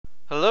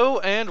Hello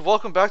and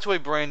welcome back to a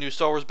brand new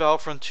Star Wars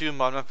Battlefront 2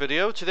 mod map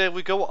video. Today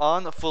we go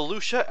on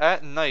Felucia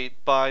at Night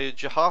by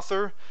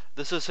Jahather.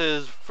 This is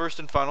his first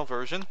and final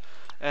version.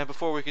 And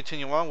before we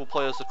continue on, we'll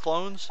play as the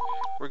clones.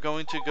 We're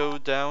going to go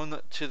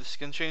down to the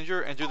skin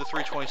changer and do the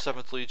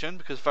 327th Legion,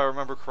 because if I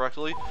remember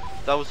correctly,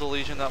 that was the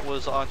Legion that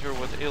was on here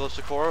with Ayla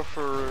Secura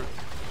for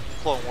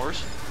Clone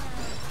Wars.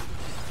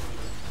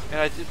 And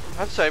I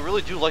have to say, I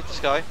really do like this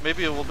guy.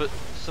 Maybe a little bit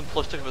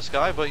simplistic of a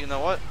sky, but you know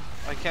what?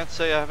 I can't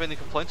say I have any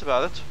complaints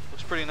about it.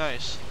 Looks pretty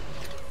nice.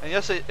 And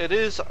yes, it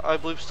is, I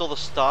believe, still the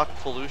stock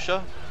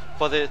Felucia,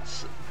 but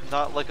it's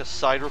not like a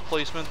side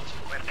replacement.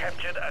 We've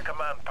captured a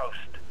command post.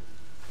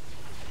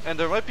 And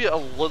there might be a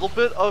little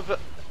bit of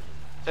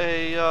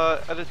a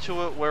edit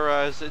to it,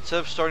 whereas instead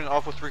of starting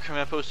off with 3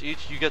 command posts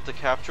each, you get to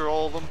capture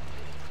all of them.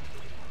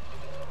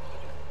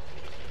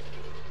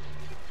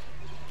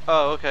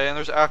 Oh, okay, and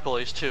there's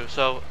accolades too,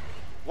 so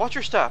watch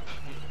your step.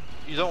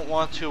 You don't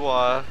want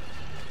to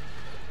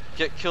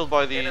get killed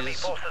by these Enemy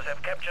forces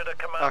have captured a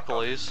command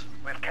accolades. post.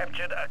 We've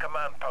captured a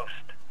command post.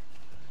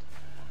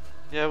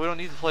 Yeah, we don't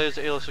need to play as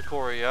Ayla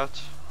Secura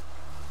yet.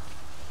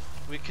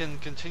 We can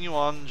continue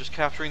on just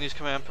capturing these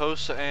command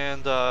posts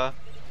and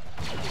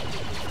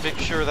make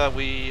sure that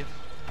we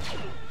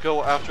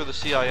go after the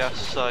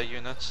CIS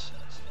units.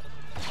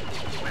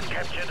 We've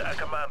captured a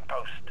command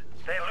post.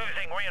 They're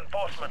losing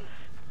reinforcements.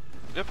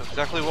 Yep,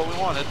 exactly what we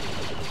wanted.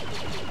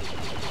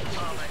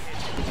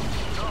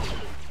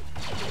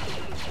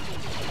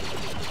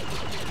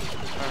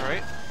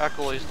 Alright,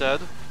 Accolades dead.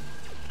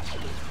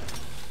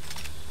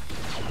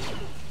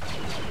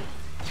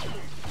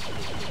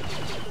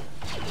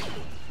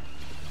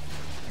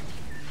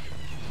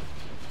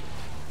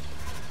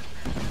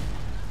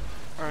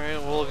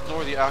 Alright, we'll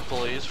ignore the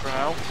Accolades for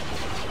now.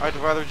 I'd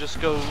rather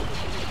just go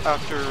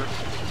after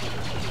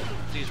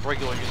these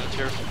regular units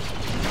here.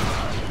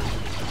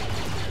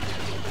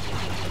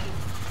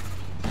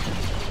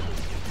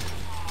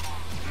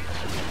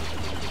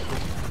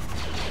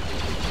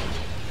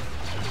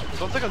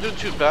 I don't think I'm doing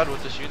too bad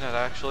with this unit,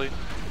 actually.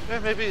 Yeah,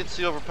 maybe it's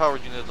the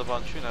overpowered unit of the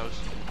bunch, who knows.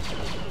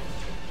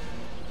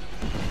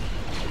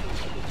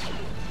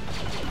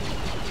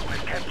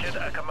 We've captured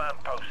a command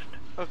post.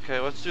 Okay,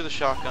 let's do the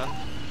shotgun.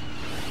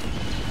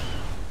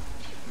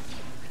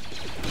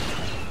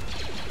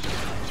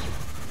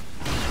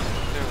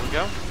 There we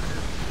go.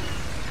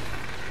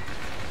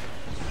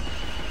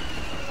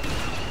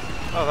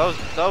 Oh,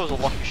 that was a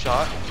lucky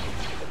shot.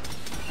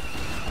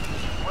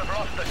 We've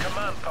lost the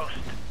command post.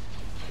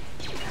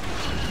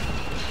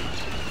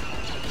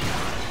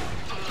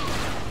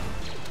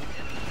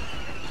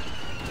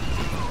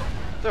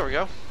 There we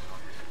go.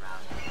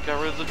 Got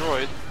rid of the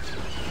droid.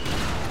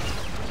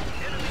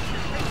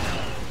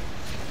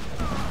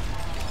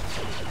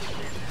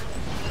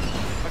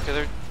 Okay,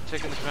 they're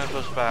taking the command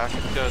post back.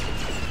 Good.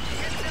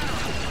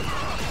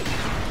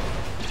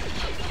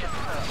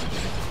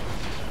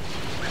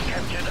 We've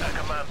captured a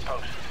command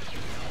post.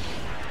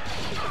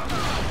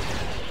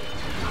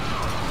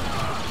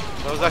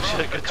 That was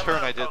actually a good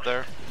turn I did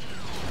there.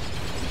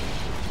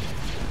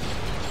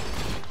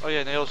 Oh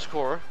yeah, Ayla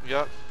Secura.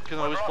 Yep, can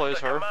always play as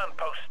her.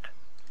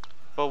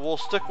 But we'll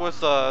stick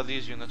with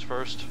these units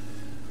first.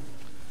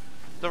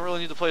 Don't really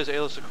need to play as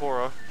Ayla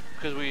Secura,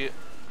 because we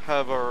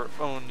have our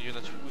own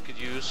units we could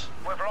use.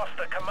 We've lost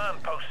the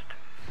command post.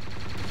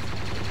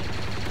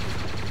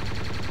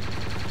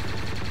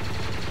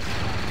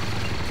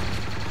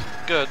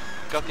 Good,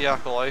 got the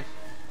Acolyte.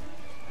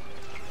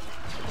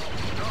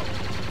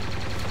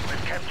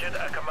 We've captured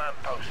a command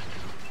post.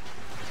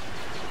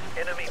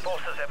 Enemy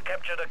forces have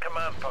captured a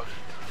command post.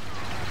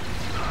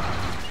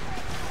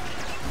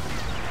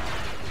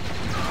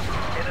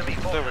 Enemy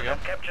forces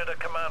have captured a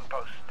command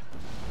post.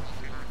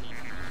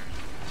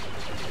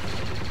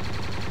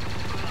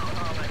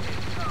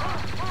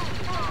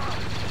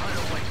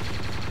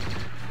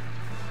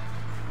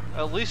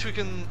 At least we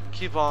can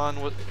keep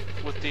on with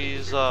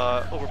these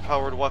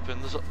overpowered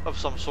weapons of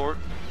some sort.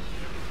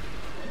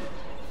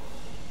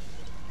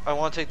 I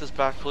want to take this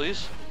back,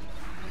 please.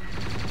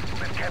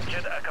 We've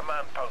captured a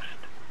command post.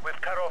 We've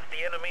cut off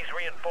the enemy's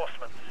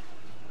reinforcements.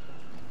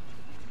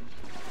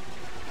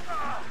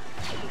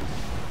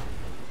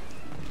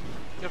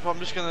 Yep, I'm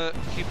just gonna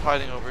keep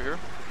hiding over here.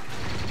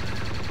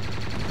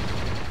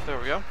 There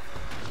we go.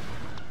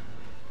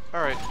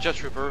 Alright, Jet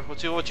Trooper,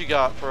 let's see what you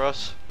got for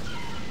us.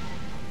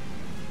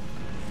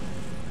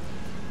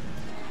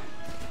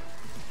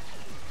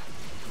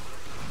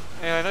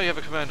 And I know you have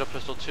a commando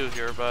pistol too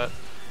here, but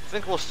I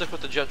think we'll stick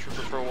with the Jet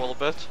Trooper for a little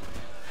bit.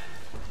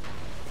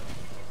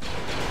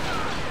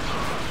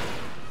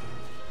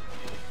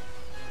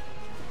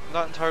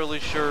 Not entirely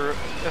sure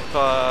if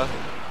the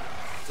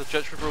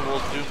Jet Trooper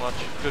will do much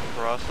good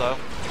for us, though.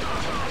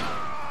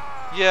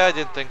 Yeah, I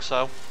didn't think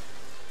so.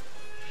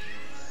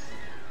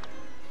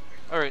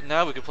 Alright,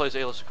 now we can play as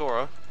Ayla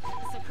Secura.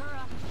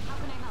 Sakura, how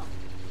can I help?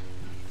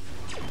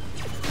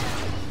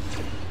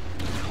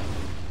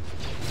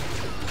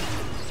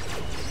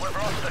 We've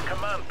lost the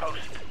command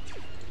post.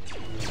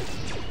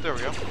 There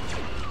we go.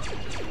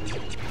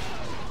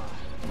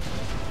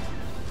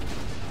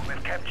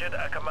 captured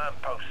a command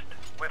post.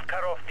 We've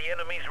cut off the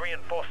enemy's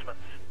reinforcements.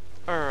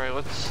 Alright,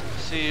 let's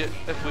see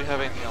if we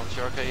have anything else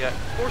here. Okay, yeah.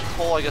 Force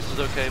pull, I guess, is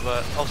okay,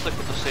 but I'll stick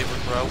with the saber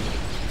throw.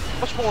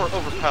 Much more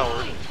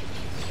overpowered.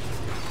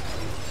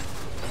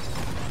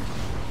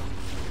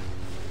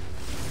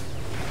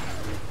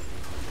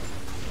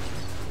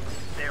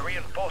 Their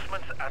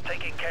reinforcements are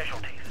taking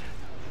casualties.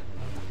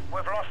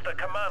 We've lost a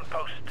command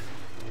post.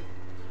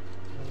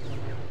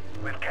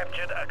 We've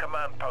captured a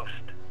command post.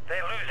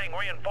 They're losing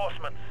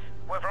reinforcements.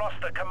 We've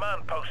lost a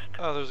command post.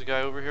 Oh, there's a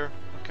guy over here.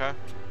 Okay.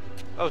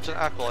 Oh, it's an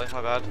acolyte.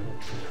 My bad.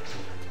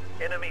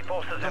 Enemy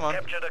forces have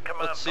captured a command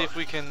post. Let's see if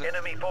we can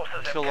Enemy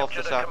forces kill have off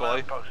this captured a command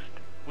acolyte. post.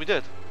 We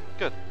did.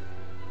 Good.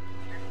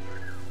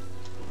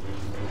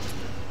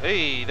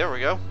 Hey, there we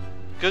go.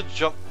 Good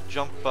jump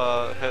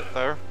hit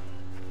there.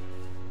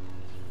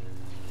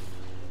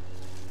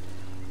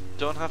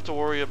 Don't have to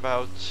worry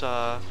about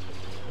Over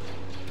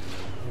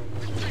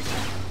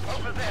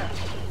there.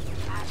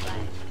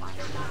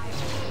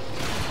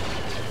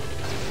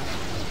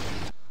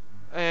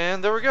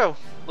 And there we go.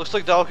 Looks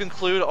like that'll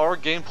conclude our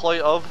gameplay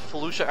of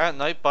Felucia at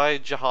Night by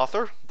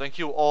Jahather. Thank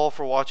you all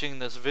for watching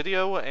this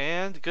video,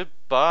 and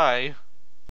goodbye.